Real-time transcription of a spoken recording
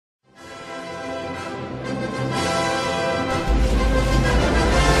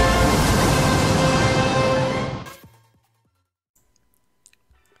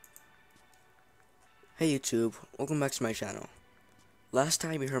Hey YouTube, welcome back to my channel. Last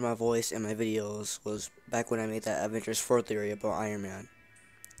time you heard my voice in my videos was back when I made that Avengers 4 theory about Iron Man.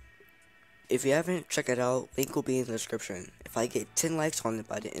 If you haven't checked it out, link will be in the description. If I get 10 likes on it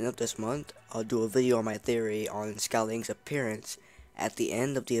by the end of this month, I'll do a video on my theory on Scouting's appearance at the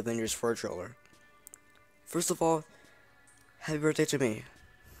end of the Avengers 4 trailer. First of all, happy birthday to me.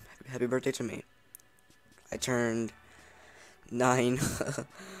 Happy birthday to me. I turned 9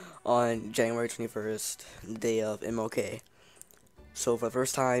 on January 21st, the day of MLK. So for the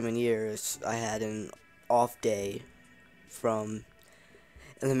first time in years, I had an off day from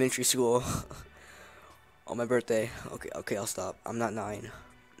elementary school on my birthday. Okay, I'll stop. I'm not 9.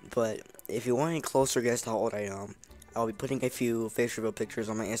 But if you want a closer guess to how old I am, I'll be putting a few face reveal pictures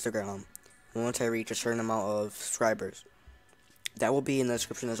on my Instagram once I reach a certain amount of subscribers. That will be in the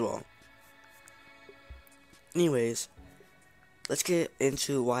description as well. Anyways, let's get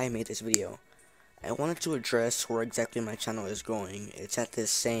into why I made this video. I wanted to address where exactly my channel is going. It's at this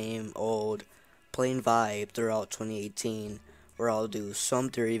same old plain vibe throughout 2018, where I'll do some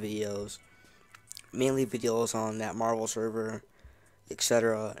theory videos, mainly videos on that Marvel server,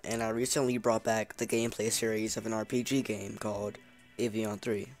 etc. And I recently brought back the gameplay series of an RPG game called Avion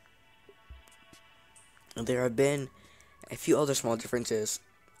 3. There have been a few other small differences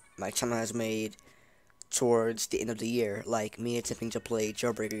my channel has made towards the end of the year, like me attempting to play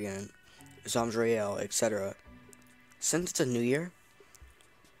Jailbreak again, Zom's Royale, etc. Since it's a new year,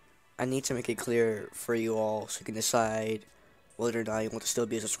 I need to make it clear for you all so you can decide whether or not you want to still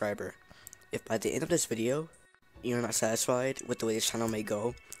be a subscriber. If by the end of this video, you're not satisfied with the way this channel may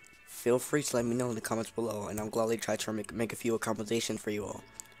go, feel free to let me know in the comments below, and I'll gladly try to make a few accommodations for you all,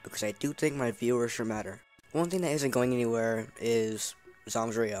 because I do think my viewers should matter. One thing that isn't going anywhere is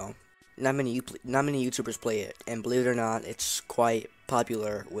Zom's Royale. Not many YouTubers play it, and believe it or not, it's quite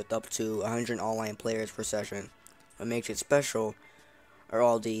popular with up to 100 online players per session. What makes it special are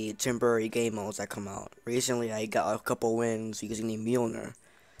all the temporary game modes that come out. Recently, I got a couple wins using the Mjolnir,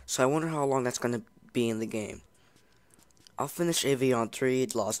 so I wonder how long that's going to be in the game. I'll finish Avion 3,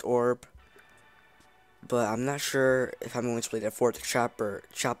 The Lost Orb, but I'm not sure if I'm going to play the 4th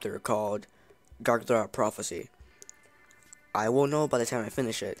chapter called Dark Thought Prophecy. I will know by the time I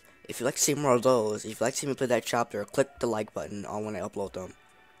finish it. If you'd like to see more of those, if you'd like to see me play that chapter, click the like button on when I upload them.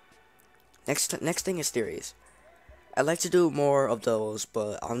 Next thing is theories. I'd like to do more of those,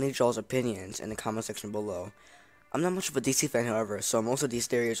 but I'll need y'all's opinions in the comment section below. I'm not much of a DC fan, however, so most of these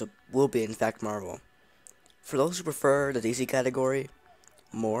theories will be in fact Marvel. For those who prefer the DC category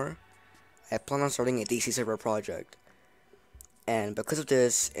more, I plan on starting a DC server project. And because of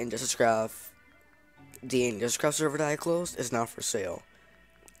this, the Injustice Craft server that I closed is now for sale.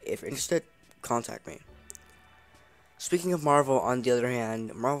 If you're interested, contact me. Speaking of Marvel, on the other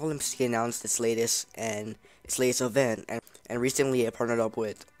hand, Marvel MC announced its latest event, and recently it partnered up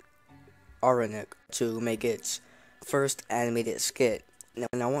with Aranic to make its first animated skit,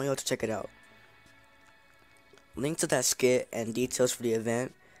 and I want y'all to check it out. Link to that skit and details for the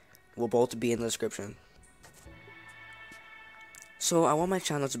event will both be in the description. So I want my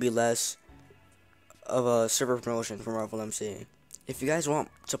channel to be less of a server promotion for Marvel MC. If you guys want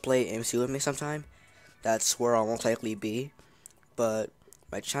to play MC with me sometime, that's where I'll most likely be, but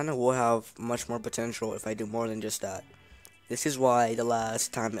my channel will have much more potential if I do more than just that. This is why the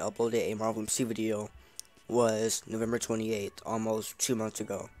last time I uploaded a Marvel MC video was November 28th, almost 2 months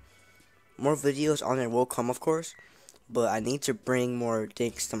ago. More videos on there will come, of course, but I need to bring more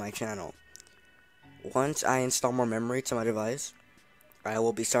things to my channel. Once I install more memory to my device, I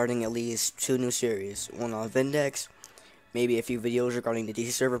will be starting at least 2 new series, one on Vindex, maybe a few videos regarding the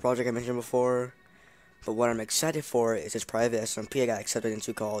DC server project I mentioned before, but what I'm excited for is this private SMP I got accepted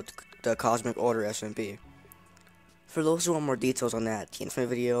into called the Cosmic Order SMP. For those who want more details on that, the info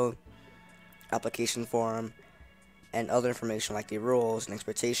video, application form, and other information like the rules and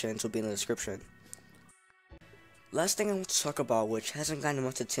expectations will be in the description. Last thing I want to talk about, which hasn't gotten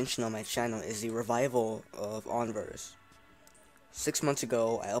much attention on my channel, is the revival of Onverse. 6 months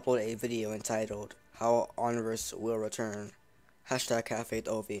ago, I uploaded a video entitled How Onverse Will Return,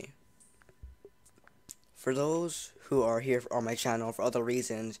 #CafeOV. For those who are here on my channel for other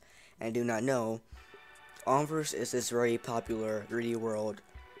reasons and do not know, Onverse is this very popular 3D world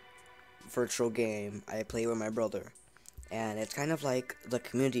virtual game I play with my brother, and it's kind of like the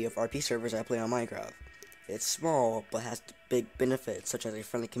community of RP servers I play on Minecraft. It's small, but has big benefits such as a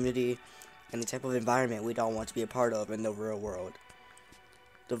friendly community and the type of environment we'd all want to be a part of in the real world.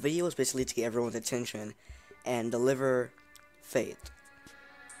 The video is basically to get everyone's attention and deliver faith.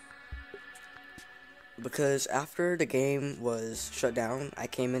 Because after the game was shut down, I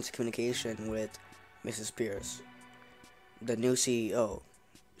came into communication with Mrs. Pierce, the new CEO,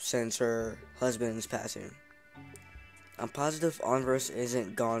 since her husband's passing. I'm positive Onverse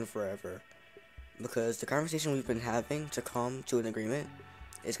isn't gone forever, because the conversation we've been having to come to an agreement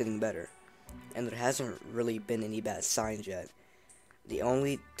is getting better, and there hasn't really been any bad signs yet. The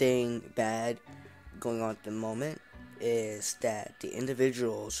only thing bad going on at the moment is that the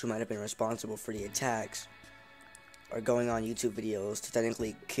individuals who might have been responsible for the attacks are going on YouTube videos to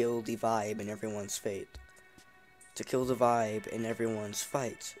technically kill the vibe in everyone's fate, to kill the vibe in everyone's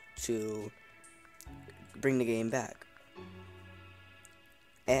fight, to bring the game back.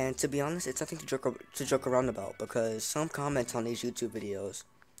 And to be honest, it's nothing to joke around about, because some comments on these YouTube videos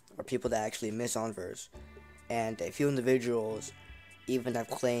are people that actually miss Onverse, and a few individuals even have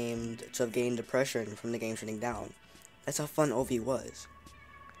claimed to have gained depression from the game shutting down. That's how fun OV was.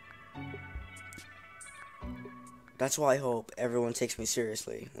 That's why I hope everyone takes me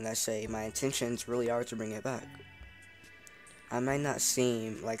seriously when I say my intentions really are to bring it back. I might not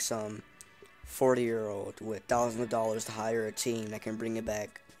seem like some 40-year-old with thousands of dollars to hire a team that can bring it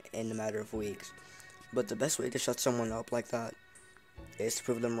back in a matter of weeks, but the best way to shut someone up like that is to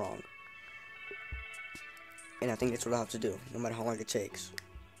prove them wrong. And I think that's what I have to do, no matter how long it takes.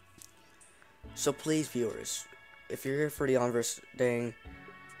 So please, viewers, if you're here for the Onverse thing,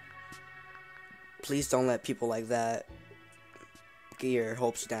 please don't let people like that get your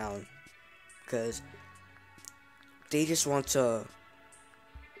hopes down, because they just want to,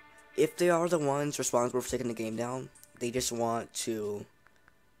 if they are the ones responsible for taking the game down, they just want to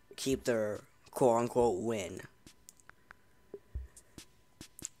keep their quote-unquote win.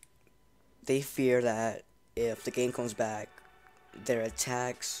 They fear that if the game comes back, their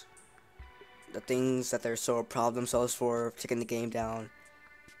attacks, the things that they're so proud of themselves for taking the game down,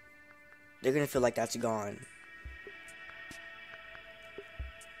 they're gonna feel like that's gone.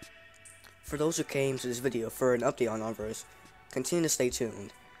 For those who came to this video for an update on Onverse, continue to stay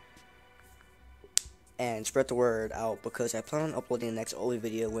tuned and spread the word out, because I plan on uploading the next OV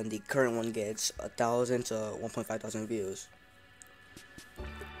video when the current one gets 1,000 to 1,500 views.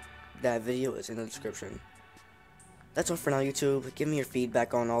 That video is in the description. That's all for now, YouTube. Give me your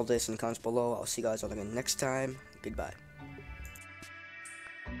feedback on all this in the comments below. I'll see you guys all again next time. Goodbye.